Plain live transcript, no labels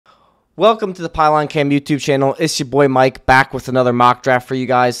Welcome to the Pylon Cam YouTube channel. It's your boy Mike back with another mock draft for you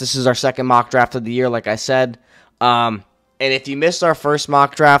guys. This is our second mock draft of the year, like I said. And if you missed our first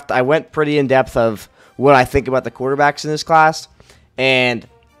mock draft, I went pretty in depth of what I think about the quarterbacks in this class. And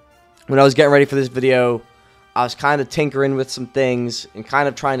when I was getting ready for this video, I was kind of tinkering with some things and kind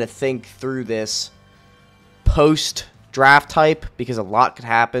of trying to think through this post-draft type because a lot could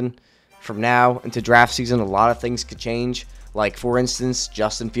happen from now into draft season. A lot of things could change. Like, for instance,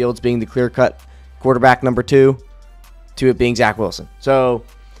 Justin Fields being the clear-cut quarterback number 2 to it being Zach Wilson. So,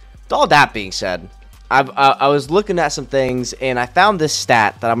 with all that being said, I was looking at some things, and I found this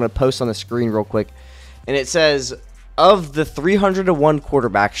stat that I'm going to post on the screen real quick. And it says, of the 301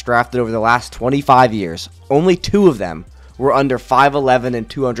 quarterbacks drafted over the last 25 years, only 2 of them were under 5'11 and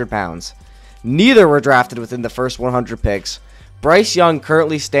 200 pounds. Neither were drafted within the first 100 picks. Bryce Young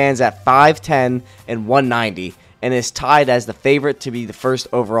currently stands at 5'10 and 190. And is tied as the favorite to be the first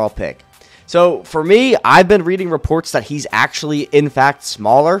overall pick. So, for me, I've been reading reports that he's actually, in fact,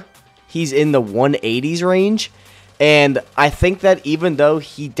 smaller. He's in the 180s range. And I think that even though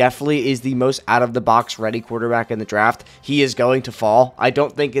he definitely is the most out-of-the-box ready quarterback in the draft, he is going to fall. I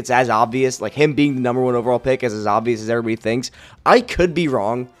don't think it's as obvious, like him being the number 1 overall pick, as obvious as everybody thinks. I could be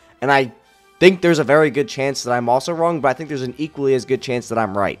wrong, and I think there's a very good chance that I'm also wrong, but I think there's an equally as good chance that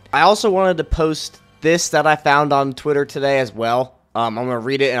I'm right. I also wanted to post this that I found on Twitter today as well. I'm going to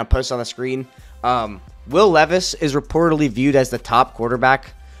read it and I'll post it on the screen. Will Levis is reportedly viewed as the top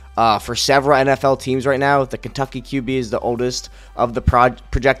quarterback for several NFL teams right now. The Kentucky QB is the oldest of the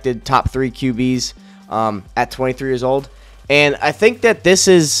projected top 3 QBs at 23 years old. And I think that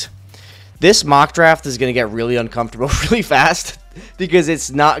this mock draft is going to get really uncomfortable really fast because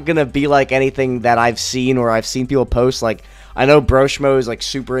it's not going to be like anything that I've seen or I've seen people post. Like, I know Broshmo is like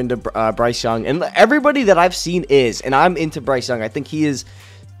super into Bryce Young, and everybody that I've seen is, and I'm into Bryce Young. I think he is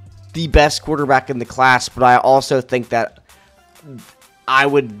the best quarterback in the class, but I also think that I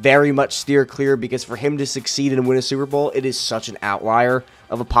would very much steer clear because for him to succeed and win a Super Bowl, it is such an outlier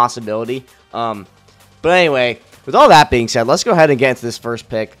of a possibility. But anyway, with all that being said, let's go ahead and get into this first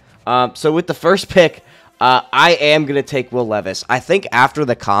pick. So with the first pick, I am going to take Will Levis. I think after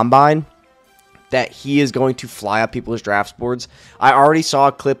the Combine that he is going to fly up people's draft boards. I already saw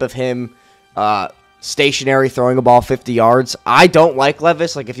a clip of him stationary throwing a ball 50 yards. I don't like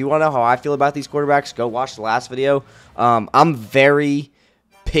Levis. Like, if you want to know how I feel about these quarterbacks, go watch the last video. I'm very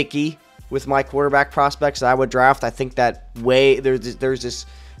picky with my quarterback prospects that I would draft. I think that there's this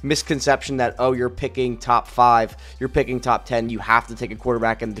misconception that, oh, you're picking top 5, you're picking top 10, you have to take a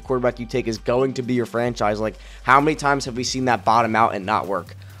quarterback, and the quarterback you take is going to be your franchise. Like, how many times have we seen that bottom out and not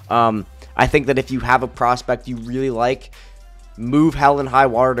work? I think that if you have a prospect you really like, move hell and high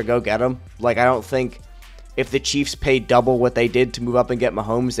water to go get him. Like, I don't think if the Chiefs paid double what they did to move up and get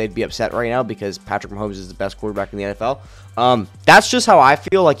Mahomes, they'd be upset right now because Patrick Mahomes is the best quarterback in the NFL. That's just how I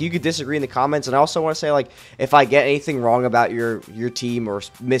feel. Like, you could disagree in the comments, and I also want to say, like, if I get anything wrong about your team or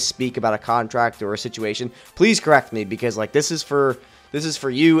misspeak about a contract or a situation, please correct me because, like, this is for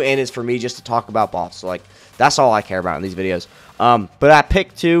you and it's for me just to talk about ball. So, like, that's all I care about in these videos. But at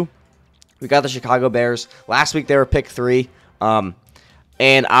pick 2, we got the Chicago Bears. Last week they were pick 3. And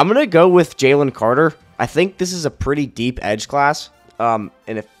I'm going to go with Jalen Carter. I think this is a pretty deep edge class. I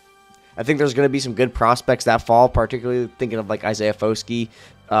think there's going to be some good prospects that fall, particularly thinking of like Isaiah Foskey,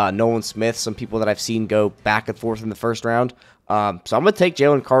 Nolan Smith, some people that I've seen go back and forth in the first round. So I'm going to take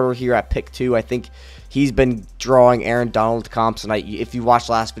Jalen Carter here at pick 2. I think he's been drawing Aaron Donald comps, and if you watched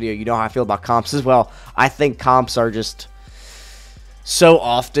last video, you know how I feel about comps as well. I think comps are just so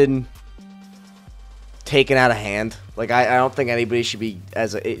often taken out of hand. Like, I don't think anybody should be,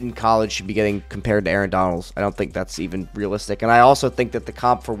 in college, should be getting compared to Aaron Donald. I don't think that's even realistic. And I also think that the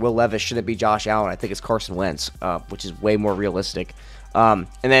comp for Will Levis shouldn't be Josh Allen. I think it's Carson Wentz, which is way more realistic. And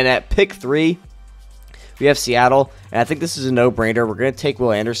then at pick 3, we have Seattle. And I think this is a no-brainer. We're going to take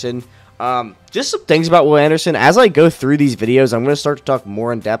Will Anderson. Just some things about Will Anderson. As I go through these videos, I'm going to start to talk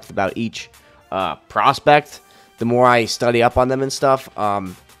more in depth about each prospect the more I study up on them and stuff.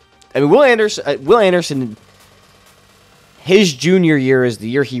 I mean, Will Anderson, his junior year is the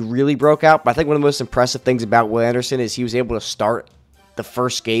year he really broke out. But I think one of the most impressive things about Will Anderson is he was able to start the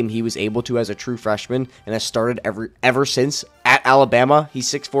first game he was able to as a true freshman, and has started ever since at Alabama.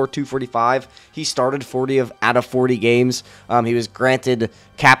 He's 6'4", 245. He started 40 out of 40 games. He was granted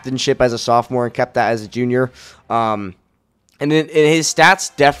captainship as a sophomore and kept that as a junior. And his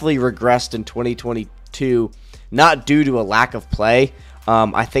stats definitely regressed in 2022, not due to a lack of play.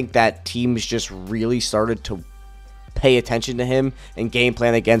 I think that teams just really started to pay attention to him and game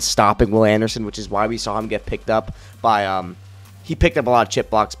plan against stopping Will Anderson, which is why we saw him get picked up by he picked up a lot of chip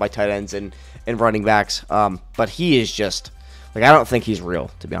blocks by tight ends and running backs. But he is just like, I don't think he's real,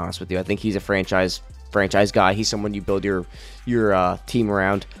 to be honest with you. I think he's a franchise guy. He's someone you build your team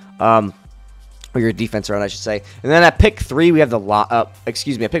around, or your defense around, I should say. And then at pick 3, we have at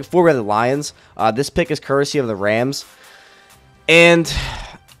pick 4, we have the Lions. This pick is courtesy of the Rams. And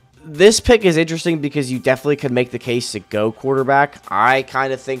this pick is interesting because you definitely could make the case to go quarterback. I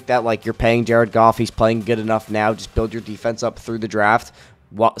kind of think that, like, you're paying Jared Goff. He's playing good enough now. Just build your defense up through the draft.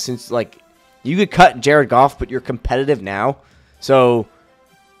 Well, since, like, you could cut Jared Goff, but you're competitive now. So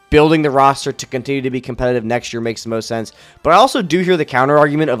building the roster to continue to be competitive next year makes the most sense. But I also do hear the counter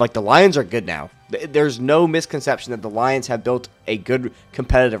argument of, like, the Lions are good now. There's no misconception that the Lions have built a good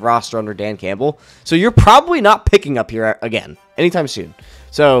competitive roster under Dan Campbell. So you're probably not picking up here again anytime soon.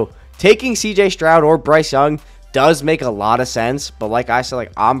 So taking CJ Stroud or Bryce Young does make a lot of sense. But like I said,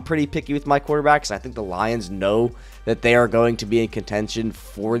 like, I'm pretty picky with my quarterbacks. I think the Lions know that they are going to be in contention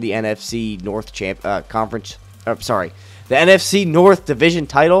for the NFC North the NFC North Division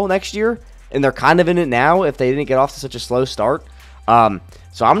title next year, and they're kind of in it now if they didn't get off to such a slow start.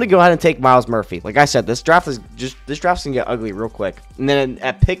 So I'm going to go ahead and take Miles Murphy. Like I said, this draft's going to get ugly real quick. And then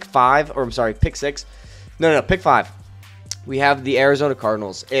at pick 6. Pick 5. We have the Arizona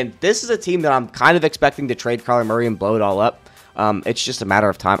Cardinals. And this is a team that I'm kind of expecting to trade Kyler Murray and blow it all up. It's just a matter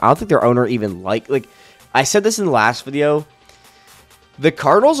of time. I don't think their owner even like I said this in the last video. The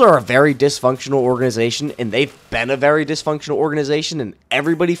Cardinals are a very dysfunctional organization, and they've been a very dysfunctional organization, and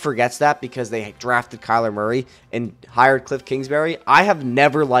everybody forgets that because they drafted Kyler Murray and hired Cliff Kingsbury. I have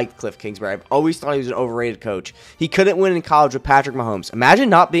never liked Cliff Kingsbury. I've always thought he was an overrated coach. He couldn't win in college with Patrick Mahomes. Imagine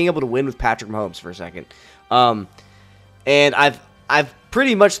not being able to win with Patrick Mahomes for a second. And I've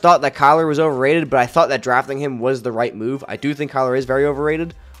pretty much thought that Kyler was overrated, but I thought that drafting him was the right move. I do think Kyler is very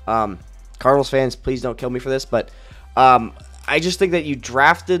overrated. Cardinals fans, please don't kill me for this, but I just think that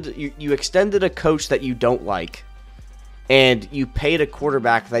you extended a coach that you don't like, and you paid a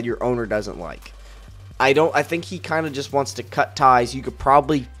quarterback that your owner doesn't like. I think he kind of just wants to cut ties. You could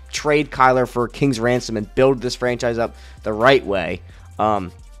probably trade Kyler for a king's ransom and build this franchise up the right way.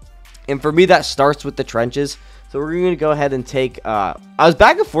 And for me, that starts with the trenches. So we're going to go ahead and take... I was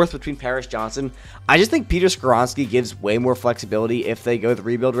back and forth between Paris Johnson. I just think Peter Skoronski gives way more flexibility if they go the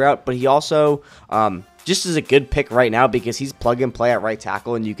rebuild route. But he also just is a good pick right now because he's plug and play at right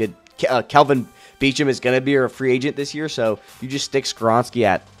tackle. And you could... Kelvin Beachum is going to be a free agent this year. So you just stick Skoronski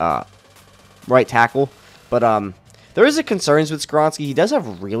at right tackle. But there is a concerns with Skoronski. He does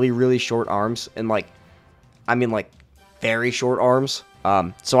have really, really short arms. And very short arms.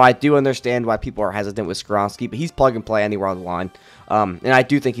 So I do understand why people are hesitant with Skoronski, but he's plug and play anywhere on the line. And I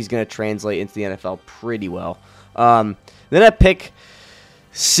do think he's going to translate into the NFL pretty well. Then at pick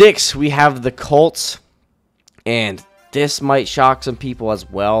 6, we have the Colts, and this might shock some people as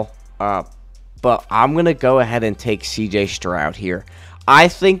well. But I'm going to go ahead and take CJ Stroud here. I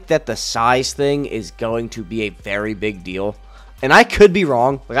think that the size thing is going to be a very big deal. And I could be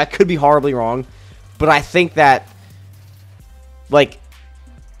wrong. I could be horribly wrong. But I think that,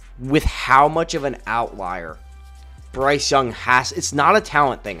 with how much of an outlier Bryce Young has, it's not a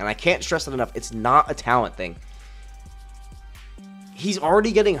talent thing, and I can't stress that enough. It's not a talent thing. He's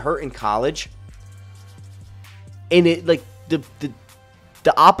already getting hurt in college, and the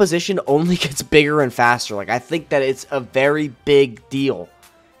opposition only gets bigger and faster. I think that it's a very big deal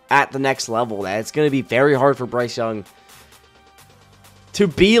at the next level. That it's going to be very hard for Bryce Young to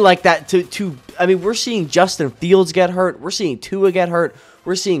be like that. We're seeing Justin Fields get hurt. We're seeing Tua get hurt.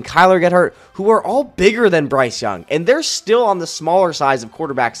 We're seeing Kyler get hurt, who are all bigger than Bryce Young. And they're still on the smaller size of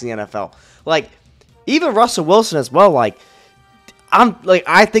quarterbacks in the NFL. Even Russell Wilson as well. I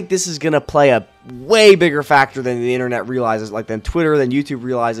think this is going to play a way bigger factor than the internet realizes, than Twitter, than YouTube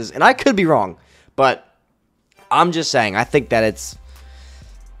realizes. And I could be wrong. But I'm just saying, I think that it's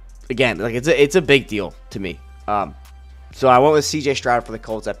a big deal to me. So I went with CJ Stroud for the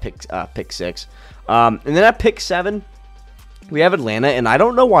Colts at pick 6. And then at pick 7, we have Atlanta, and I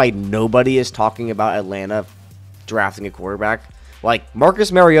don't know why nobody is talking about Atlanta drafting a quarterback.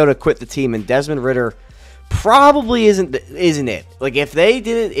 Marcus Mariota quit the team, and Desmond Ridder probably isn't it.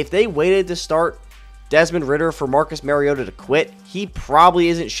 If they waited to start Desmond Ridder for Marcus Mariota to quit, he probably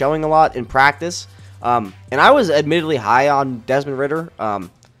isn't showing a lot in practice. And I was admittedly high on Desmond Ridder.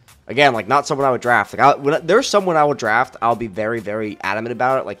 Again, not someone I would draft. When there's someone I would draft, I'll be very, very adamant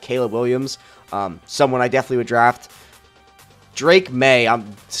about it. Like Caleb Williams, someone I definitely would draft. Drake May,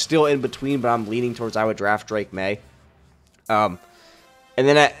 I'm still in between, but I'm leaning towards I would draft Drake May. And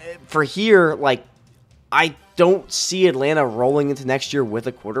then for here, I don't see Atlanta rolling into next year with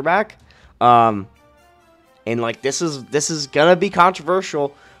a quarterback. And And like this is gonna be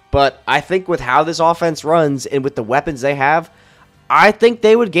controversial, but I think with how this offense runs and with the weapons they have, I think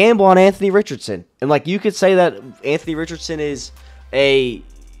they would gamble on Anthony Richardson. And like you could say that Anthony Richardson he's a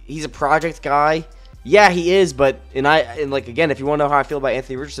project guy. Yeah, he is, but like again, if you want to know how I feel about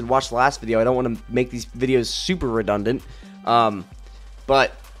Anthony Richardson, watch the last video. I don't want to make these videos super redundant.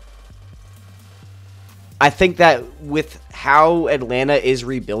 But I think that with how Atlanta is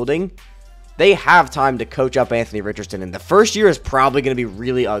rebuilding, they have time to coach up Anthony Richardson, and the first year is probably going to be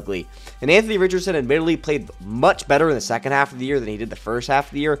really ugly. And Anthony Richardson admittedly played much better in the second half of the year than he did the first half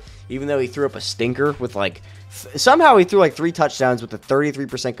of the year, even though he threw up a stinker with somehow he threw like 3 touchdowns with a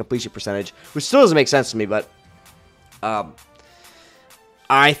 33% completion percentage, which still doesn't make sense to me, but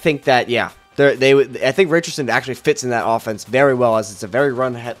I think that, yeah, I think Richardson actually fits in that offense very well, as it's a very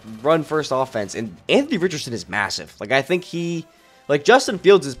run-first offense, and Anthony Richardson is massive. Like, I think like, Justin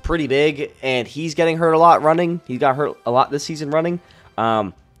Fields is pretty big, and he's getting hurt a lot running. He got hurt a lot this season running.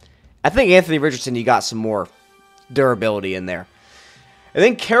 I think Anthony Richardson, you got some more durability in there. And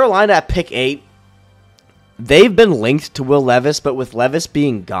then Carolina at pick 8, they've been linked to Will Levis, but with Levis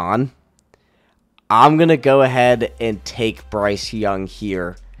being gone, I'm going to go ahead and take Bryce Young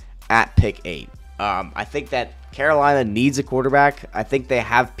here at pick 8. I think that Carolina needs a quarterback. I think they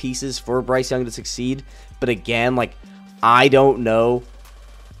have pieces for Bryce Young to succeed, but again, like, I don't know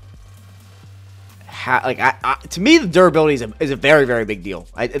how. Like, to me, the durability is a very, very big deal.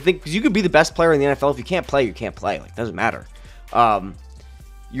 I think because you could be the best player in the NFL, if you can't play, you can't play. Like, it doesn't matter.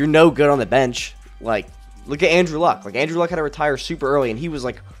 You're no good on the bench. Like, look at Andrew Luck. Like, Andrew Luck had to retire super early, and he was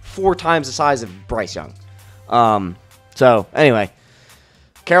like 4 times the size of Bryce Young. So anyway,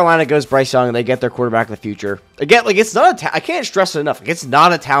 Carolina goes Bryce Young, and they get their quarterback of the future. Again, like, it's not I can't stress it enough. Like, it's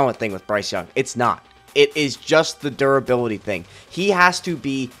not a talent thing with Bryce Young. It's not. It is just the durability thing. He has to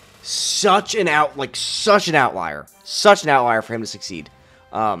be such an outlier for him to succeed.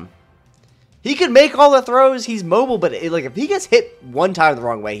 He can make all the throws. He's mobile, but if he gets hit one time the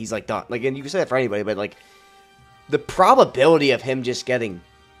wrong way, he's like done. Like, and you can say that for anybody, but like the probability of him just getting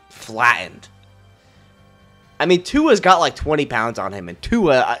flattened. I mean, Tua's got like 20 pounds on him, and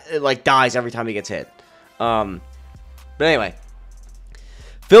Tua like dies every time he gets hit. But anyway.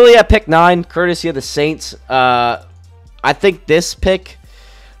 Philly at pick 9, courtesy of the Saints. I think this pick,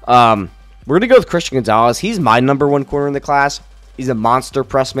 we're going to go with Christian Gonzalez. He's my number 1 corner in the class. He's a monster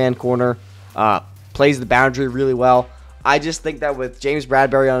press man corner. Plays the boundary really well. I just think that with James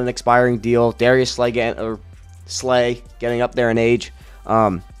Bradbury on an expiring deal, Darius Slay getting up there in age,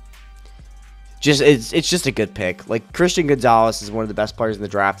 it's just a good pick. Like, Christian Gonzalez is one of the best players in the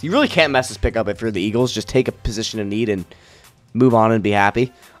draft. You really can't mess this pick up if you're the Eagles. Just take a position of need and move on and be happy.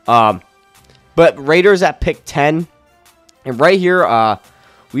 But Raiders at pick 10. And right here,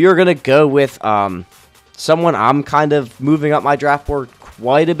 we are going to go with someone I'm kind of moving up my draft board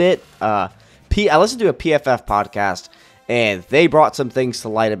quite a bit. I listened to a PFF podcast, and they brought some things to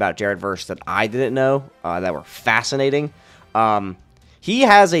light about Jared Verse that I didn't know that were fascinating. He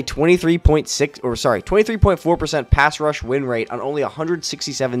has a 23.4% pass rush win rate on only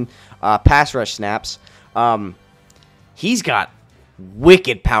 167 pass rush snaps. He's got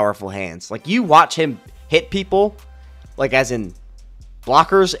wicked powerful hands. Like, you watch him hit people, like as in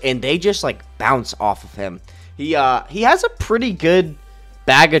blockers, and they just like bounce off of him. He has a pretty good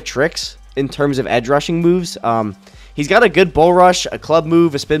bag of tricks in terms of edge rushing moves. He's got a good bull rush, a club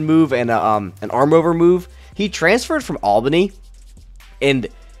move, a spin move, and an arm over move. He transferred from Albany, and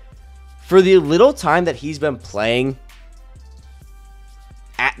for the little time that he's been playing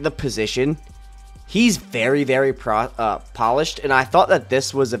at the position, he's very, very polished, and I thought that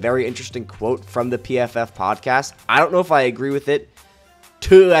this was a very interesting quote from the PFF podcast. I don't know if I agree with it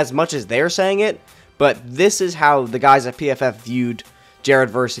as much as they're saying it, but this is how the guys at PFF viewed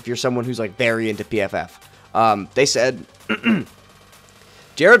Jared Verse if you're someone who's like very into PFF. They said,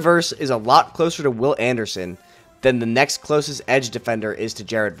 Jared Verse is a lot closer to Will Anderson than the next closest edge defender is to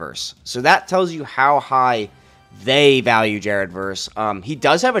Jared Verse. So that tells you how high they value Jared Verse. He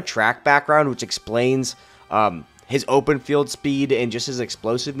does have a track background, which explains his open field speed and just his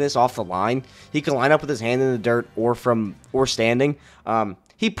explosiveness off the line. He can line up with his hand in the dirt or standing.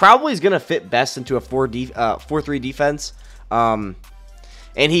 He probably is going to fit best into a 4-3 defense. And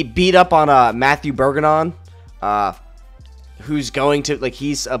he beat up on Matthew Bergeron, who's going to, like,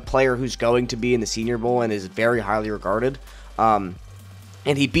 he's a player who's going to be in the Senior Bowl and is very highly regarded.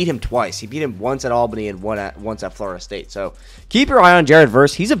 And he beat him twice. He beat him once at Albany and once at Florida State. So keep your eye on Jared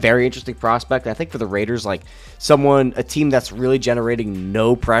Verse. He's a very interesting prospect. I think for the Raiders, like a team that's really generating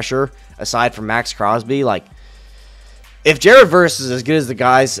no pressure aside from Max Crosby. Like, If Jared Verse is as good as the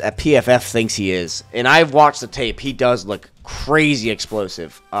guys at PFF thinks he is, and I've watched the tape, he does look crazy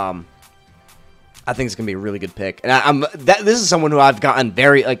explosive. I think it's gonna be a really good pick. And this is someone who I've gotten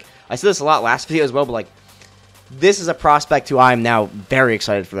very, like, I said this a lot last video as well, but like, this is a prospect who I am now very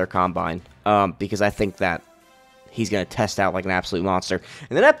excited for their combine, because I think that he's gonna test out like an absolute monster.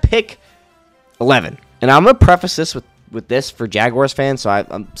 And then at pick 11, and I'm gonna preface this with this for Jaguars fans, so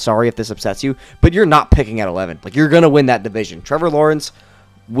I'm sorry if this upsets you, but you're not picking at 11. Like, you're going to win that division. Trevor Lawrence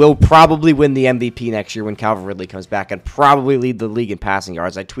will probably win the MVP next year when Calvin Ridley comes back and probably lead the league in passing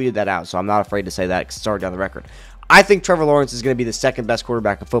yards. I tweeted that out, so I'm not afraid to say that because it's already on the record. I think Trevor Lawrence is going to be the second best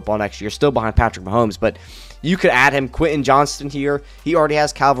quarterback in football next year, still behind Patrick Mahomes, but you could add him Quentin Johnston here. He already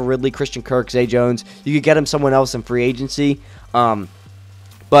has Calvin Ridley, Christian Kirk, Zay Jones. You could get him someone else in free agency.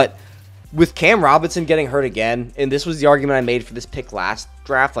 But with Cam Robinson getting hurt again, and this was the argument I made for this pick last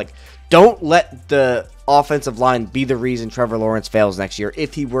draft, like, don't let the offensive line be the reason Trevor Lawrence fails next year,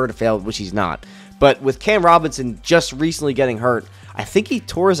 if he were to fail, which he's not. But with Cam Robinson just recently getting hurt, I think he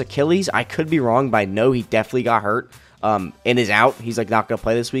tore his Achilles. I could be wrong, but I know he definitely got hurt and is out. He's like not going to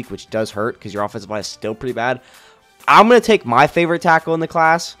play this week, which does hurt because your offensive line is still pretty bad. I'm going to take my favorite tackle in the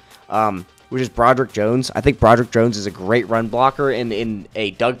class, which is Broderick Jones. I think Broderick Jones is a great run blocker, and in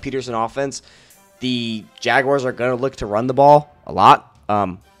a Doug Peterson offense, the Jaguars are going to look to run the ball a lot.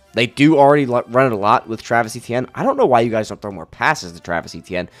 They do already run it a lot with Travis Etienne. I don't know why you guys don't throw more passes to Travis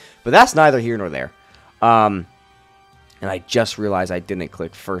Etienne, but that's neither here nor there. And I just realized I didn't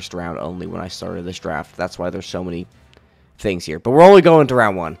click first round only when I started this draft. That's why there's so many things here. But we're only going to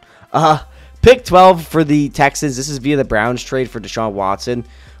round 1. Pick 12 for the Texans. This is via the Browns trade for Deshaun Watson.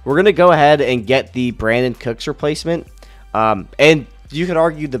 We're going to go ahead and get the Brandon Cooks replacement. And you could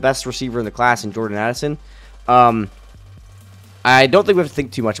argue the best receiver in the class in Jordan Addison. I don't think we have to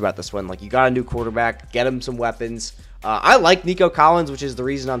think too much about this one. Like, you got a new quarterback, get him some weapons. I like Nico Collins, which is the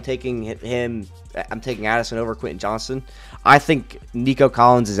reason I'm taking him. I'm taking Addison over Quentin Johnston. I think Nico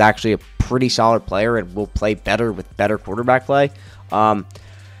Collins is actually a pretty solid player and will play better with better quarterback play. And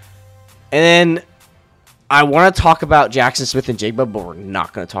then I want to talk about Jackson Smith and Jigba, but we're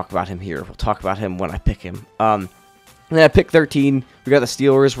not going to talk about him here. We'll talk about him when I pick him. And then at pick 13, we got the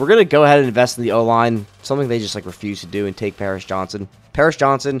Steelers. We're going to go ahead and invest in the O-line, something they just like refuse to do, and take Paris Johnson. Paris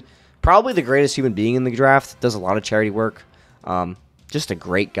Johnson, probably the greatest human being in the draft, does a lot of charity work. Just a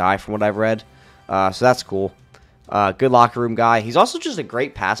great guy from what I've read. So that's cool. Good locker room guy. He's also just a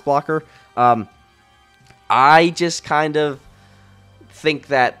great pass blocker. I just kind of think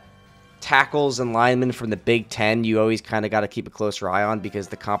that tackles and linemen from the Big Ten, you always kind of got to keep a closer eye on because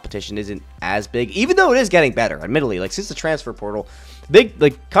the competition isn't as big, even though it is getting better. Admittedly, like since the transfer portal,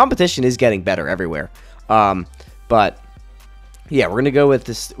 competition is getting better everywhere. But yeah, we're gonna go with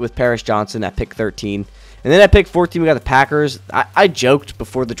this with Paris Johnson at pick 13, and then at pick 14 we got the Packers. I joked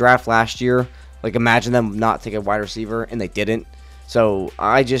before the draft last year, like imagine them not taking a wide receiver, and they didn't. So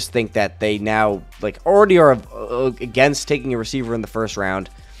I just think that they now already are against taking a receiver in the first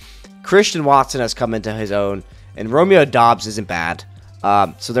round. Christian Watson has come into his own, and Romeo Doubs isn't bad.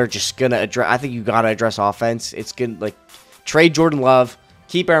 So they're just going to address, I think you got to address offense. It's going to, trade Jordan Love,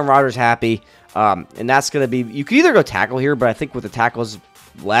 keep Aaron Rodgers happy, and that's going to be, you could either go tackle here, but I think with the tackles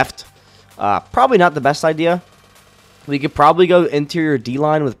left, probably not the best idea. We could probably go interior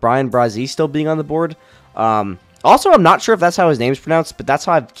D-line with Brian Brazee still being on the board. Also, I'm not sure if that's how his name's pronounced, but that's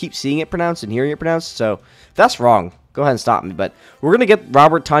how I keep seeing it pronounced and hearing it pronounced, so if that's wrong, go ahead and stop me. But we're going to get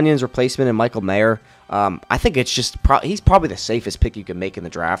Robert Tonyan's replacement and Michael Mayer. I think it's just he's probably the safest pick you can make in the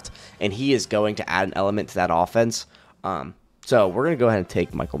draft, and he is going to add an element to that offense. So we're going to go ahead and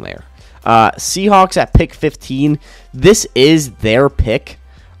take Michael Mayer. Seahawks at pick 15. This is their pick.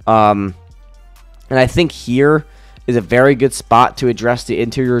 And I think here is a very good spot to address the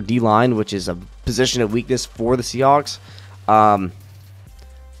interior D-line, which is a position of weakness for the Seahawks.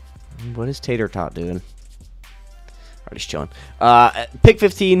 What is Tater Tot doing? Just chilling. Pick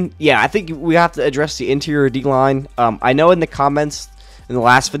 15, yeah, I think we have to address the interior D-line. I know in the comments in the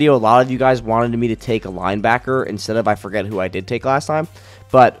last video, a lot of you guys wanted me to take a linebacker instead of, I forget who I did take last time.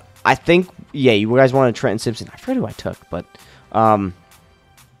 But I think, yeah, you guys wanted Trenton Simpson. I forget who I took, but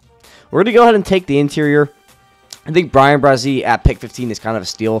we're going to go ahead and take the interior. I think Brian Brazee at pick 15 is kind of a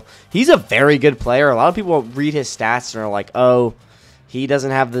steal. He's a very good player. A lot of people read his stats and are like, oh, he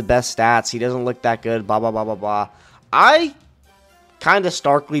doesn't have the best stats. He doesn't look that good, blah, blah, blah, blah, blah. I kind of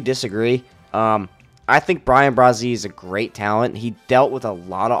starkly disagree. I think Brian Brazee is a great talent. He dealt with a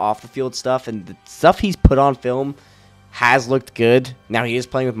lot of off-the-field stuff, and the stuff he's put on film has looked good. Now, he is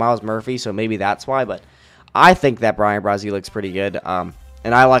playing with Myles Murphy, so maybe that's why, but I think that Brian Brazee looks pretty good, and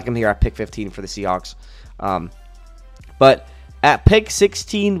I like him here at pick 15 for the Seahawks. But at pick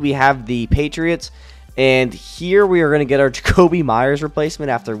 16, we have the Patriots. And here we are going to get our Jacoby Myers replacement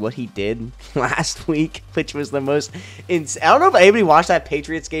after what he did last week, which was the most insane. I don't know if anybody watched that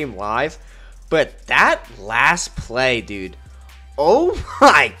Patriots game live, but that last play, dude. Oh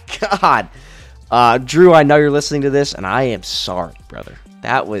my God. Drew, I know you're listening to this, and I am sorry, brother.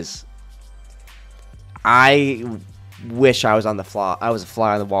 That was... I wish I was on the fly. I was a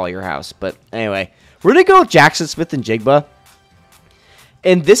fly on the wall of your house. But anyway, we're going to go with Jackson Smith and Jigba.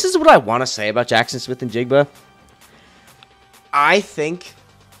 And this is what I want to say about Jackson Smith and Jigba. I think...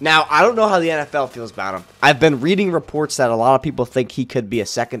 Now, I don't know how the NFL feels about him. I've been reading reports that a lot of people think he could be a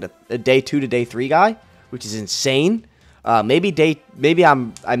day 2 to day 3 guy, which is insane. Maybe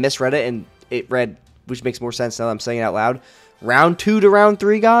I misread it and it read, which makes more sense now that I'm saying it out loud. Round 2 to round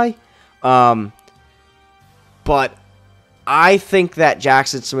 3 guy. But I think that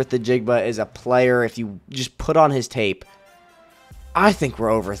Jackson Smith and Jigba is a player, if you just put on his tape, I think we're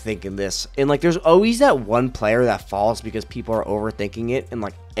overthinking this. And, like, there's always that one player that falls because people are overthinking it. And,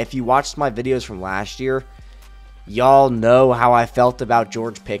 like, if you watched my videos from last year, y'all know how I felt about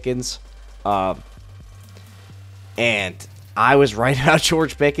George Pickens. And I was right about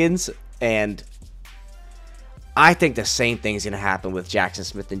George Pickens. And I think the same thing's going to happen with Jackson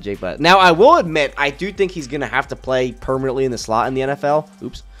Smith and Jigba. Now, I will admit, I do think he's going to have to play permanently in the slot in the NFL.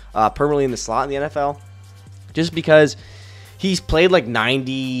 Permanently in the slot in the NFL. Just because... he's played like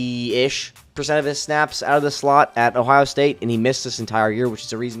 90-ish% of his snaps out of the slot at Ohio State, and he missed this entire year, which is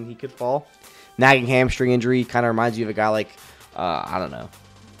the reason he could fall. Nagging hamstring injury kind of reminds you of a guy like, I don't know.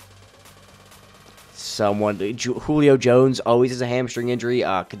 Julio Jones always has a hamstring injury.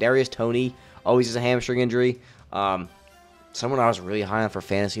 Kadarius Toney always has a hamstring injury. Someone I was really high on for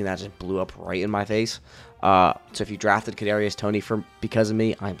fantasy, and that just blew up right in my face. So if you drafted Kadarius Toney because of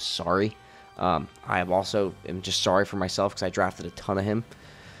me, I'm sorry. I am just sorry for myself because I drafted a ton of him.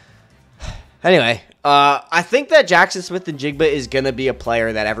 Anyway, I think that Jackson Smith and Jigba is going to be a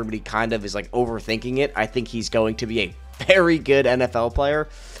player that everybody kind of is like overthinking it. I think he's going to be a very good NFL player.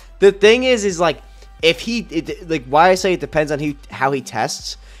 The thing is like, why I say it depends on how he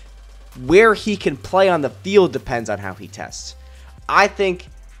tests. Where he can play on the field depends on how he tests. I think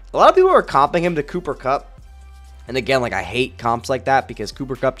a lot of people are comping him to Cooper Kupp. And again, like, I hate comps like that because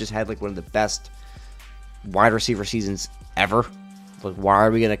Cooper Kupp just had like one of the best wide receiver seasons ever. Like, why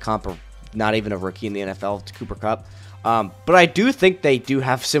are we going to comp not even a rookie in the NFL to Cooper Kupp? But I do think they do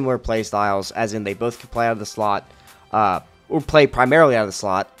have similar play styles, as in they both can play out of the slot or play primarily out of the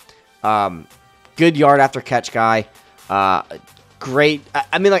slot. Good yard after catch guy. Great.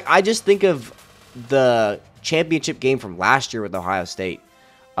 I mean, like, I just think of the championship game from last year with Ohio State.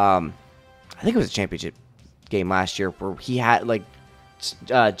 I think it was a championship game last year where he had like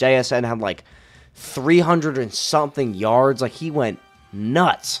JSN had like 300 and something yards. Like, he went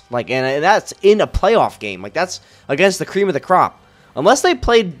nuts. Like, and that's in a playoff game. Like, that's against the cream of the crop. Unless they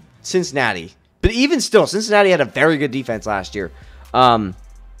played Cincinnati. But even still, Cincinnati had a very good defense last year.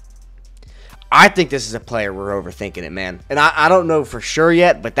 I think this is a player we're overthinking it, man. And I don't know for sure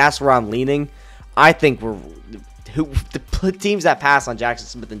yet, but that's where I'm leaning. I think the teams that pass on Jackson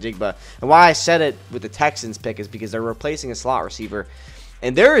Smith and Jigba, and why I said it with the Texans pick is because they're replacing a slot receiver,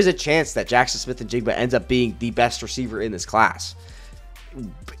 and there is a chance that Jackson Smith and Jigba ends up being the best receiver in this class.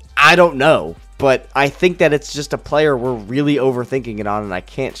 I don't know, but I think that it's just a player we're really overthinking it on, and I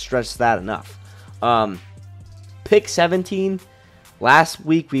can't stress that enough. Pick 17. Last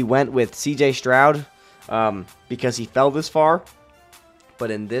week we went with C.J. Stroud because he fell this far,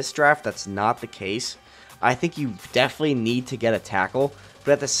 but in this draft that's not the case. I think you definitely need to get a tackle,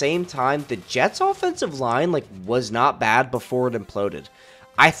 but at the same time, the Jets' offensive line was not bad before it imploded.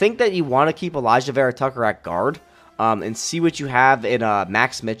 I think that you want to keep Elijah Vera Tucker at guard and see what you have in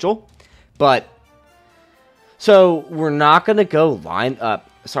Max Mitchell, but so we're not going to go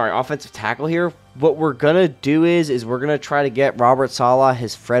offensive tackle here. What we're going to do is we're going to try to get Robert Saleh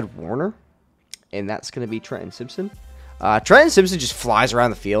his Fred Warner, and that's going to be Trenton Simpson. Trenton Simpson just flies around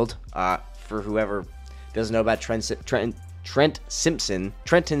the field for whoever doesn't know about Trenton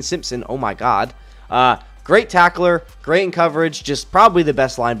Simpson. Oh my God. Great tackler, great in coverage, just probably the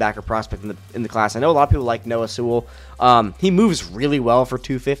best linebacker prospect in the class. I know a lot of people like Noah Sewell. He moves really well for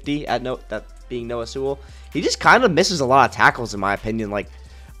 250 that being Noah Sewell. He just kind of misses a lot of tackles in my opinion. Like,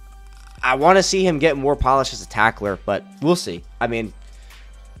 I want to see him get more polish as a tackler, but we'll see. I mean,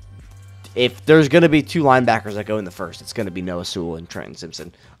 if there's going to be two linebackers that go in the first, it's going to be Noah Sewell and Trenton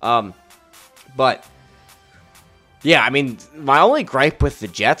Simpson. But yeah, I mean, my only gripe with the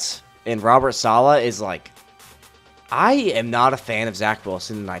Jets and Robert Saleh is, like, I am not a fan of Zach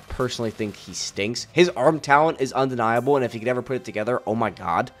Wilson, and I personally think he stinks. His arm talent is undeniable, and if he could ever put it together, oh my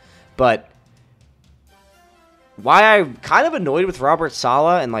god. But why I'm kind of annoyed with Robert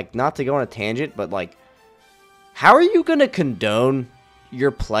Saleh, and like, not to go on a tangent, but like, how are you going to condone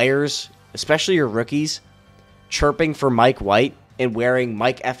your players, especially your rookies, chirping for Mike White and wearing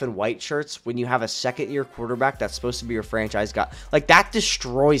Mike effing White shirts when you have a second-year quarterback that's supposed to be your franchise guy? Like, that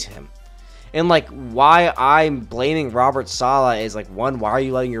destroys him. And, like, why I'm blaming Robert Saleh is, like, one, why are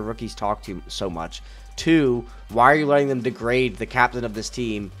you letting your rookies talk to you so much? Two, why are you letting them degrade the captain of this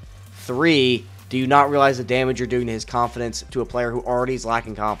team? Three, do you not realize the damage you're doing to his confidence to a player who already is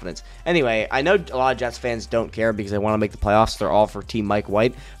lacking confidence? Anyway, I know a lot of Jets fans don't care because they want to make the playoffs. They're all for Team Mike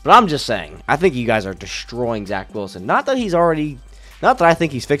White. But I'm just saying, I think you guys are destroying Zach Wilson. Not that I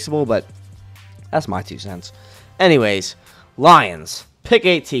think he's fixable, but that's my 2 cents. Anyways, Lions. Pick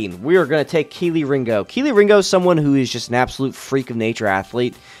 18. We are going to take Kelee Ringo. Kelee Ringo is someone who is just an absolute freak of nature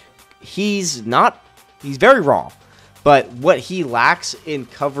athlete. He's very raw. But what he lacks in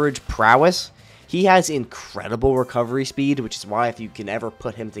coverage prowess, he has incredible recovery speed, which is why if you can ever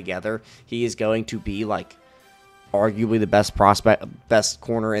put him together, he is going to be like arguably the best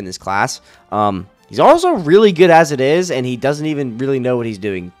corner in this class. He's also really good as it is, and he doesn't even really know what he's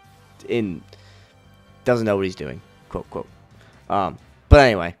doing. Doesn't know what he's doing, quote, quote. But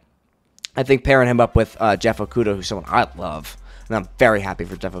anyway, I think pairing him up with Jeff Okudah, who's someone I love, and I'm very happy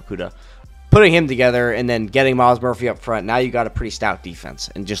for Jeff Okudah, putting him together and then getting Miles Murphy up front, now you got a pretty stout defense.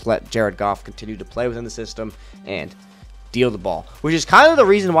 And just let Jared Goff continue to play within the system and deal the ball. Which is kind of the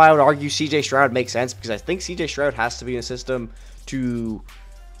reason why I would argue C.J. Stroud makes sense, because I think C.J. Stroud has to be in a system to...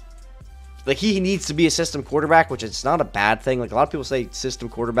 Like, he needs to be a system quarterback, which is not a bad thing. Like, a lot of people say system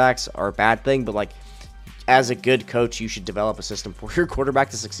quarterbacks are a bad thing, but, like, as a good coach, you should develop a system for your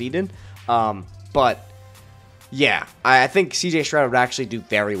quarterback to succeed in. But, yeah, I think C.J. Stroud would actually do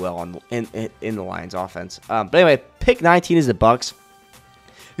very well in the Lions offense. But anyway, pick 19 is the Bucs.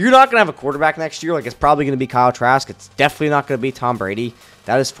 You're not going to have a quarterback next year. Like, it's probably going to be Kyle Trask. It's definitely not going to be Tom Brady.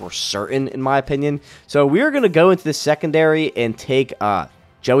 That is for certain, in my opinion. So we are going to go into the secondary and take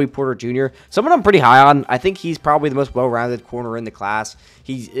Joey Porter Jr., someone I'm pretty high on. I think he's probably the most well-rounded corner in the class.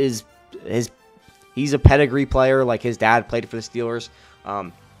 He's a pedigree player. Like, his dad played for the Steelers.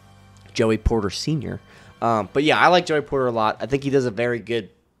 Joey Porter Sr. But yeah, I like Joey Porter a lot. I think he does a very good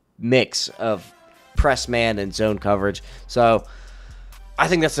mix of press man and zone coverage. So I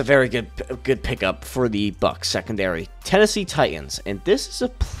think that's a very good pickup for the Bucs secondary. Tennessee Titans, and this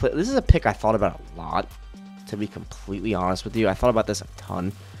is a pick I thought about a lot. To be completely honest with you, I thought about this a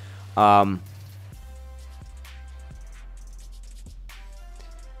ton.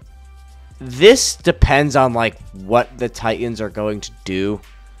 This depends on like what the Titans are going to do,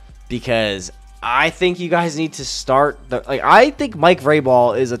 because I think you guys need to start. I think Mike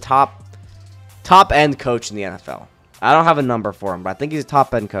Vrabel is a top end coach in the NFL. I don't have a number for him, but I think he's a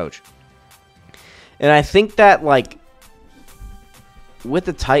top end coach. And I think that like with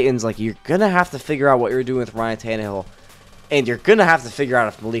the Titans, like you're gonna have to figure out what you're doing with Ryan Tannehill, and you're gonna have to figure out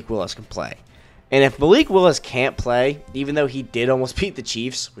if Malik Willis can play. And if Malik Willis can't play, even though he did almost beat the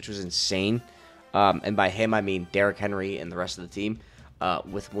Chiefs, which was insane, and by him I mean Derrick Henry and the rest of the team,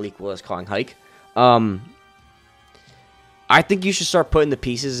 with Malik Willis calling hike. I think you should start putting the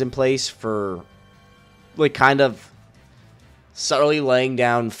pieces in place for, like, kind of subtly laying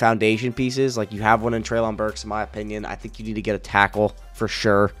down foundation pieces. Like, you have one in Treylon Burks, in my opinion. I think you need to get a tackle for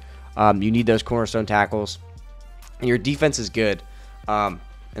sure. You need those cornerstone tackles. And your defense is good.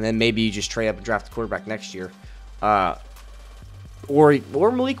 And then maybe you just trade up and draft a quarterback next year. Or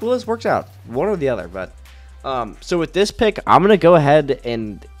Malik Willis works out. One or the other. But so with this pick, I'm going to go ahead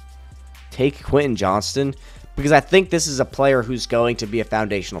and take Quentin Johnston, because I think this is a player who's going to be a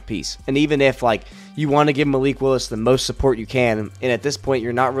foundational piece. And even if like you want to give Malik Willis the most support you can, and at this point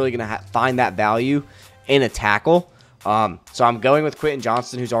you're not really going to find that value in a tackle. So I'm going with Quentin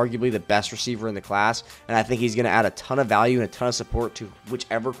Johnston, who's arguably the best receiver in the class, and I think he's going to add a ton of value and a ton of support to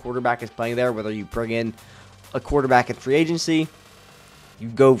whichever quarterback is playing there, whether you bring in a quarterback in free agency, you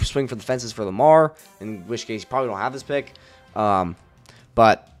go swing for the fences for Lamar, in which case you probably don't have this pick.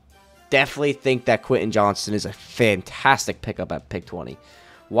 But definitely think that Quentin Johnston is a fantastic pickup at pick 20.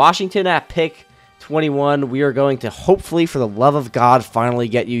 Washington at pick 21, we are going to hopefully, for the love of God, finally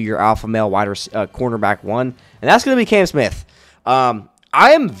get you your alpha male cornerback one, and that's going to be Cam Smith. I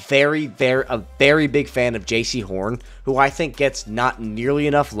am a very big fan of J.C. Horn, who I think gets not nearly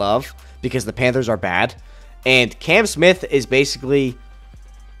enough love because the Panthers are bad, and Cam Smith is basically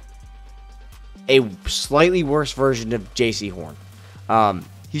a slightly worse version of J.C. Horn.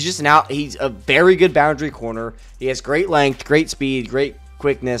 He's just he's a very good boundary corner. He has great length, great speed, great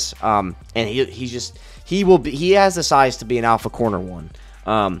quickness. And he has the size to be an alpha corner one.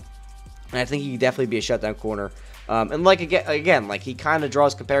 And I think he can definitely be a shutdown corner. And like again, like he kind of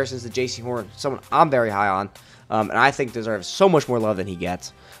draws comparisons to J.C. Horn, someone I'm very high on, and I think deserves so much more love than he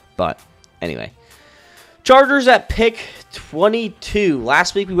gets. But anyway, Chargers at pick 22.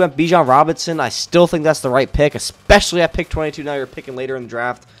 Last week we went Bijan Robinson. I still think that's the right pick, especially at pick 22. Now you're picking later in the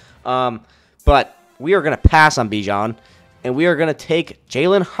draft, but we are going to pass on Bijan, and we are going to take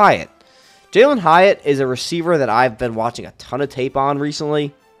Jalen Hyatt. Jalen Hyatt is a receiver that I've been watching a ton of tape on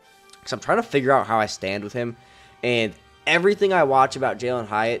recently, because I'm trying to figure out how I stand with him. And everything I watch about Jalen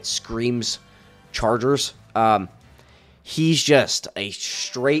Hyatt screams Chargers. He's just a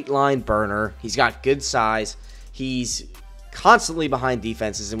straight line burner. He's got good size. He's constantly behind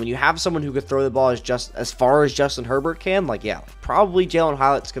defenses. And when you have someone who could throw the ball as far as Justin Herbert can, probably Jalen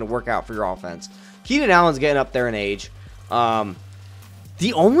Hyatt's going to work out for your offense. Keenan Allen's getting up there in age.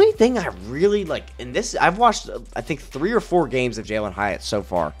 The only thing I really like in this, I've watched, I think, 3 or 4 games of Jalen Hyatt so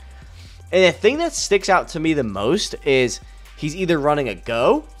far. And the thing that sticks out to me the most is he's either running a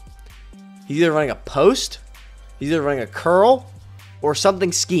go, he's either running a post, he's either running a curl, or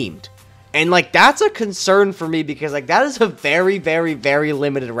something schemed. And, that's a concern for me because, that is a very, very, very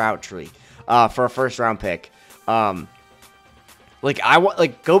limited route tree for a first-round pick. Go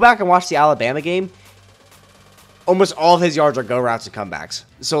back and watch the Alabama game. Almost all of his yards are go routes and comebacks.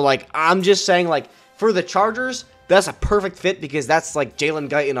 So, I'm just saying, for the Chargers, that's a perfect fit because that's Jalen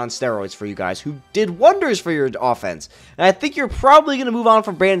Guyton on steroids for you guys who did wonders for your offense. And I think you're probably going to move on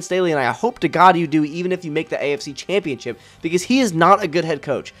from Brandon Staley, and I hope to God you do, even if you make the AFC Championship, because he is not a good head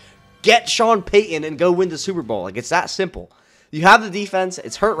coach. Get Sean Payton and go win the Super Bowl. It's that simple. You have the defense.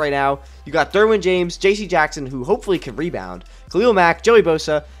 It's hurt right now. You got Derwin James, J.C. Jackson, who hopefully can rebound, Khalil Mack, Joey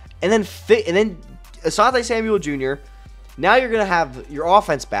Bosa, and then Asante Samuel Jr. Now you're going to have your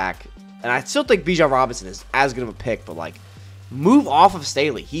offense back. And I still think Bijan Robinson is as good of a pick, but move off of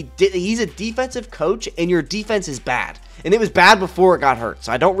Staley. He's a defensive coach, and your defense is bad, and it was bad before it got hurt.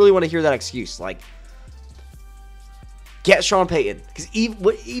 So I don't really want to hear that excuse. Get Sean Payton, because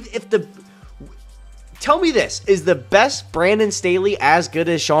tell me this, is the best Brandon Staley as good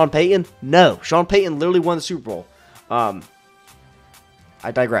as Sean Payton? No, Sean Payton literally won the Super Bowl. I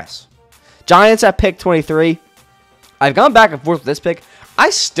digress. Giants at pick 23. I've gone back and forth with this pick. I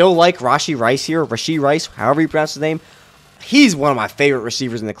still like Rashee Rice, however you pronounce his name. He's one of my favorite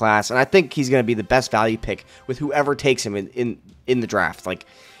receivers in the class, and I think he's going to be the best value pick with whoever takes him in the draft.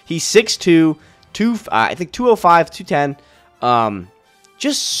 He's 6'2", I think 205, 210.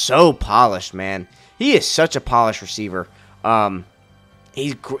 Just so polished, man. He is such a polished receiver.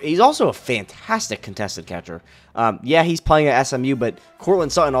 He's also a fantastic contested catcher. Yeah, he's playing at SMU, but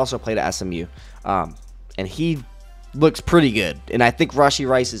Cortland Sutton also played at SMU. And he looks pretty good. And I think Rashee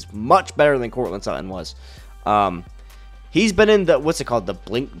Rice is much better than Cortland Sutton was. He's been in the, the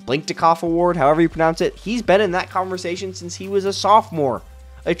Blinkdikoff Award, however you pronounce it. He's been in that conversation since he was a sophomore.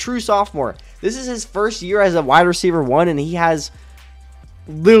 A true sophomore. This is his first year as a wide receiver 1, and he has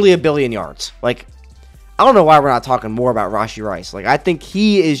literally 1 billion yards. I don't know why we're not talking more about Rashee Rice. I think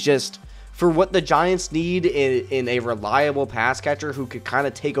he is just, for what the Giants need in a reliable pass catcher who could kind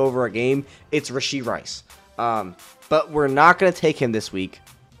of take over a game, it's Rashee Rice. But we're not going to take him this week.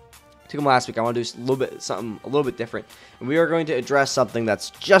 Took him last week. I want to do something a little bit different. And we are going to address something that's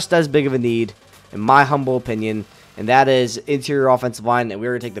just as big of a need, in my humble opinion, and that is interior offensive line. And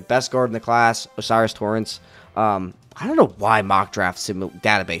we're going to take the best guard in the class, O'Cyrus Torrence. I don't know why Mock Draft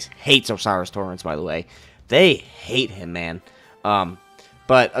Database hates O'Cyrus Torrence, by the way. They hate him, man.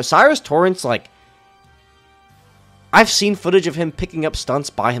 But O'Cyrus Torrence, I've seen footage of him picking up stunts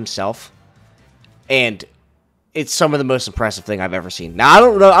by himself, and it's some of the most impressive thing I've ever seen. Now, I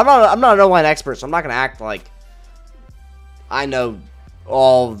don't know. I'm not an O-line expert, so I'm not going to act like I know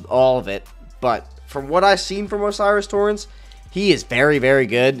all of it. But from what I've seen from O'Cyrus Torrence, he is very, very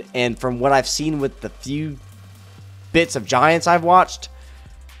good. And from what I've seen with the few bits of Giants I've watched,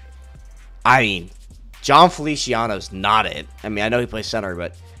 I mean, John Feliciano's not it. I mean, I know he plays center,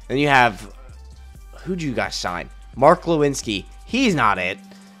 but then you have, who'd you guys sign? Mark Lewinsky. He's not it.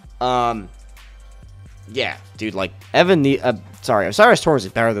 Yeah, dude, O'Cyrus Torrence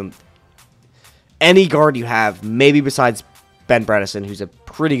is better than any guard you have, maybe besides Ben Bredesen, who's a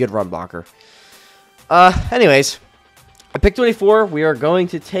pretty good run blocker. Anyways, at pick 24, we are going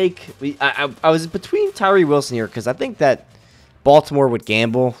to take, I was between Tyree Wilson here, because I think that Baltimore would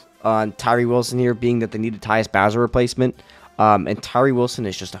gamble on Tyree Wilson here, being that they need a Tyus Bowser replacement, and Tyree Wilson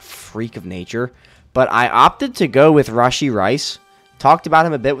is just a freak of nature. But I opted to go with Rashee Rice talked about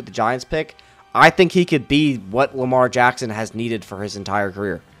him a bit with the Giants pick. I think he could be what Lamar Jackson has needed for his entire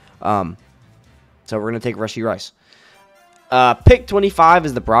career. So we're going to take Rashee Rice. Pick 25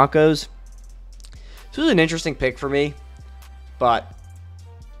 is the Broncos. This was an interesting pick for me, but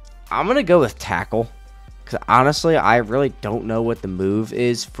I'm going to go with tackle. Because honestly, I really don't know what the move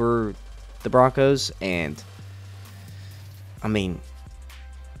is for the Broncos. And, I mean,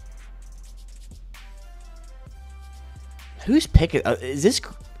 whose pick is this?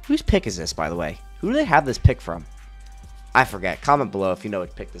 Whose pick is this, by the way? Who do they have this pick from? I forget. Comment below if you know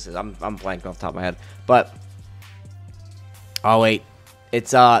which pick this is. I'm blanking off the top of my head. But, oh, wait.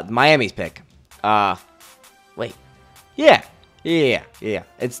 It's Miami's pick. Wait. Yeah.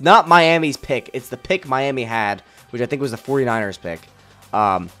 It's not Miami's pick. It's the pick Miami had, which I think was the 49ers pick,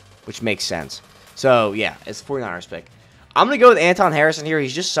 which makes sense. So, yeah, it's the 49ers pick. I'm going to go with Anton Harrison here.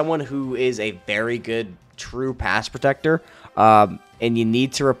 He's just someone who is a very good true pass protector, and you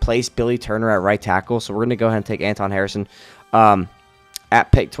need to replace Billy Turner at right tackle, so we're going to go ahead and take Anton Harrison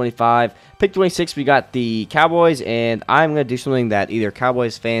at pick 25. Pick 26, we got the Cowboys, and I'm going to do something that either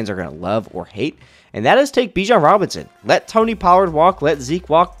Cowboys fans are going to love or hate, and that is take Bijan Robinson. Let Tony Pollard walk, let Zeke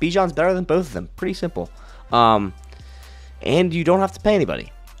walk. Bijan's better than both of them. Pretty simple. And you don't have to pay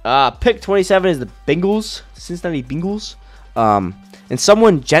anybody. Pick 27 is the Bengals, Cincinnati Bengals. And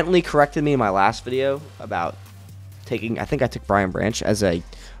someone gently corrected me in my last video about taking, I think I took Brian Branch as a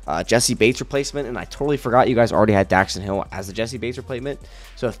Jesse Bates replacement, and I totally forgot you guys already had Daxton Hill as the Jesse Bates replacement.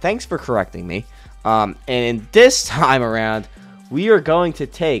 So thanks for correcting me. And this time around, we are going to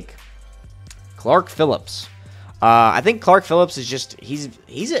take Clark Phillips. I think Clark Phillips is just, he's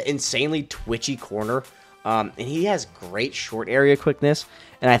an insanely twitchy corner, and he has great short area quickness,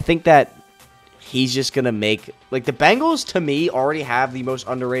 and I think that he's just going to make, like, the Bengals, to me, already have the most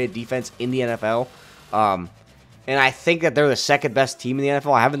underrated defense in the NFL. And I think that they're the second best team in the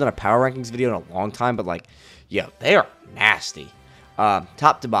NFL. I haven't done a power rankings video in a long time, but, like, yo, they are nasty.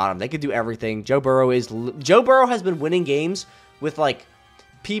 Top to bottom, they could do everything. Joe Burrow has been winning games with, like,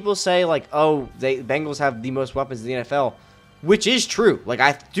 people say, like, oh, Bengals have the most weapons in the NFL, which is true. Like,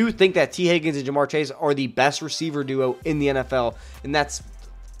 I do think that T. Higgins and Jamar Chase are the best receiver duo in the NFL, and that's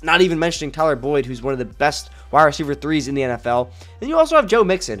not even mentioning Tyler Boyd, who's one of the best wide receiver threes in the NFL. And you also have Joe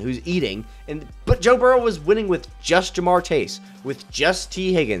Mixon, who's eating. But Joe Burrow was winning with just Jamar Chase, with just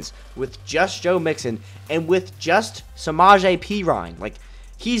T. Higgins, with just Joe Mixon, and with just Samaje Perine. Like,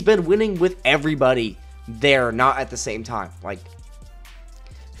 he's been winning with everybody there, not at the same time. Like,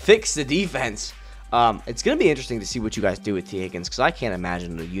 fix the defense. It's going to be interesting to see what you guys do with T. Higgins, because I can't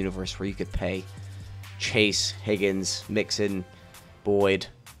imagine a universe where you could pay Chase, Higgins, Mixon, Boyd.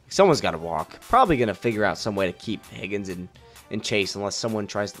 Someone's got to walk. Probably going to figure out some way to keep Higgins and Chase, unless someone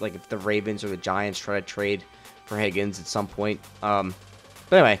tries to, like, if the Ravens or the Giants try to trade for Higgins at some point. But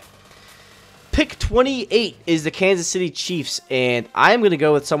anyway, pick 28 is the Kansas City Chiefs, and I'm going to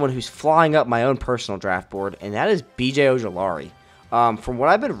go with someone who's flying up my own personal draft board, and that is B.J. Ojulari. From what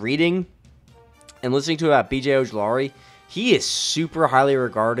I've been reading and listening to about B.J. Ojulari, he is super highly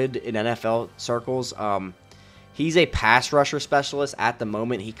regarded in NFL circles. He's a pass rusher specialist at the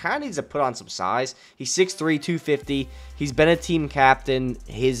moment. He kind of needs to put on some size. He's 6'3", 250. He's been a team captain.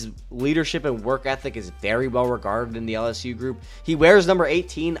 His leadership and work ethic is very well regarded in the LSU group. He wears number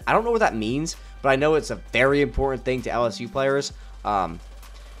 18. I don't know what that means, but I know it's a very important thing to LSU players.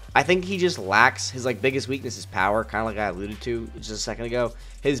 I think he just lacks, his, like, biggest weakness is power, kind of like I alluded to just a second ago.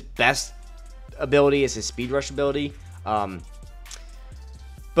 His best ability is his speed rush ability.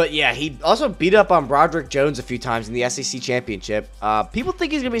 But yeah, he also beat up on Broderick Jones a few times in the SEC Championship. People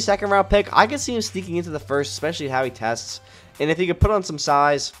think he's going to be a second-round pick. I can see him sneaking into the first, especially how he tests. And if he could put on some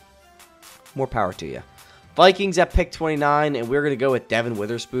size, more power to you. Vikings at pick 29, and we're going to go with Devin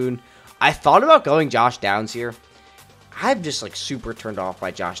Witherspoon. I thought about going Josh Downs here. I'm just, like, super turned off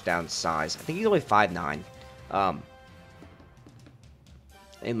by Josh Downs' size. I think he's only 5'9".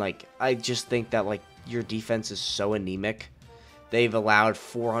 And, like, I just think that, like, your defense is so anemic. They've allowed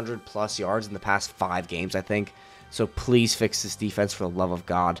 400-plus yards in the past 5 games, I think. So please fix this defense for the love of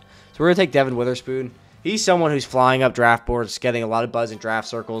God. So we're going to take Devin Witherspoon. He's someone who's flying up draft boards, getting a lot of buzz in draft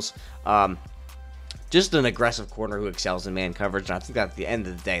circles. Just an aggressive corner who excels in man coverage. And I think that at the end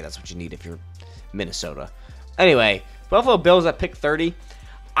of the day, that's what you need if you're Minnesota. Anyway, Buffalo Bills at pick 30.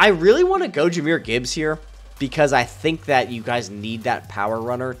 I really want to go Jahmyr Gibbs here because I think that you guys need that power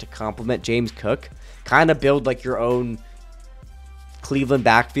runner to complement James Cook. Kind of build like your own Cleveland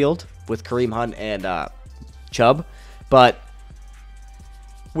backfield with Kareem Hunt and Chubb. But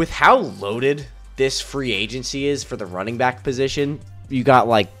with how loaded this free agency is for the running back position, you got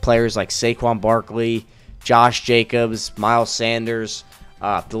like players like Saquon Barkley, Josh Jacobs, Miles Sanders.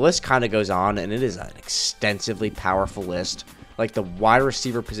 The list kind of goes on, and it is an extensively powerful list. Like, the wide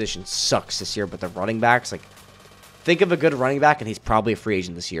receiver position sucks this year, but the running backs, like, think of a good running back, and he's probably a free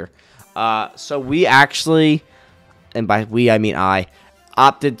agent this year. So we actually, and by we, I mean I,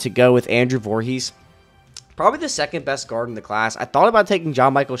 opted to go with Andrew Voorhees. Probably the second best guard in the class. I thought about taking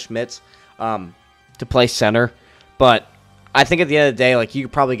John Michael Schmitz to play center, but I think at the end of the day, like, you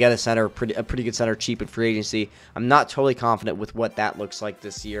could probably get a pretty good center cheap in free agency. I'm not totally confident with what that looks like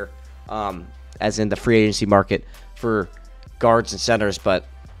this year, as in the free agency market for guards and centers, but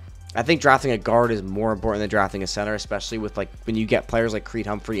I think drafting a guard is more important than drafting a center, especially with, like, when you get players like Creed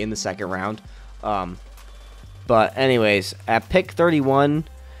Humphrey in the second round. But anyways, at pick 31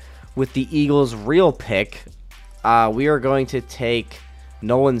 with the Eagles' real pick, we are going to take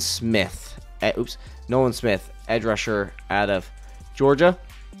Nolan Smith, edge rusher out of Georgia.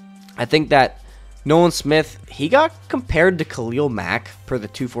 I think that Nolan Smith, he got compared to Khalil Mack per the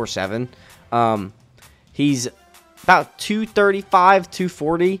 247. He's about 235,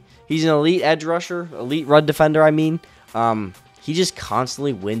 240. He's an elite edge rusher, elite run defender, I mean. He just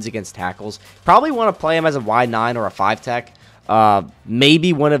constantly wins against tackles. Probably want to play him as a wide 9 or a 5 tech.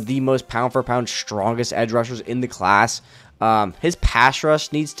 Maybe one of the most pound-for-pound strongest edge rushers in the class. His pass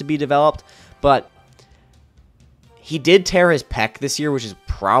rush needs to be developed, but he did tear his pec this year, which is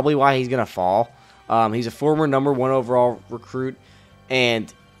probably why he's going to fall. He's a former number 1 overall recruit,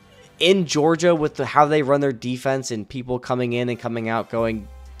 and in Georgia, with how they run their defense and people coming in and coming out going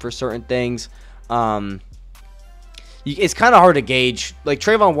for certain things, it's kind of hard to gauge. Like,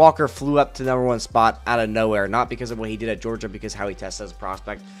 Trayvon Walker flew up to number 1 spot out of nowhere, not because of what he did at Georgia, because how he tested as a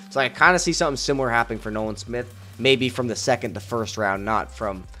prospect. So I kind of see something similar happening for Nolan Smith, maybe from the second to first round, not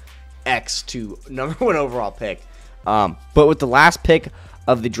from X to number 1 overall pick. But with the last pick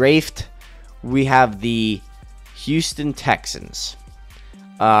of the draft, we have the Houston Texans.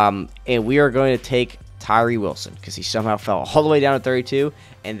 And we are going to take Tyree Wilson because he somehow fell all the way down to 32,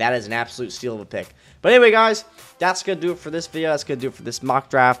 and that is an absolute steal of a pick. But anyway, guys, that's going to do it for this video. That's going to do it for this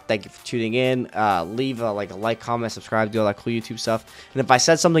mock draft. Thank you for tuning in. Leave a like, comment, subscribe, do all that cool YouTube stuff. And if I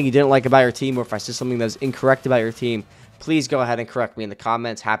said something you didn't like about your team, or if I said something that was incorrect about your team, please go ahead and correct me in the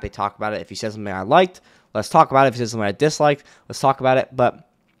comments. Happy to talk about it. If you said something I liked, let's talk about it. If you said something I disliked, let's talk about it. But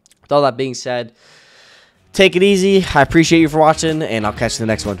with all that being said, take it easy. I appreciate you for watching, and I'll catch you in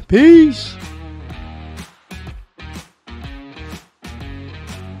the next one. Peace.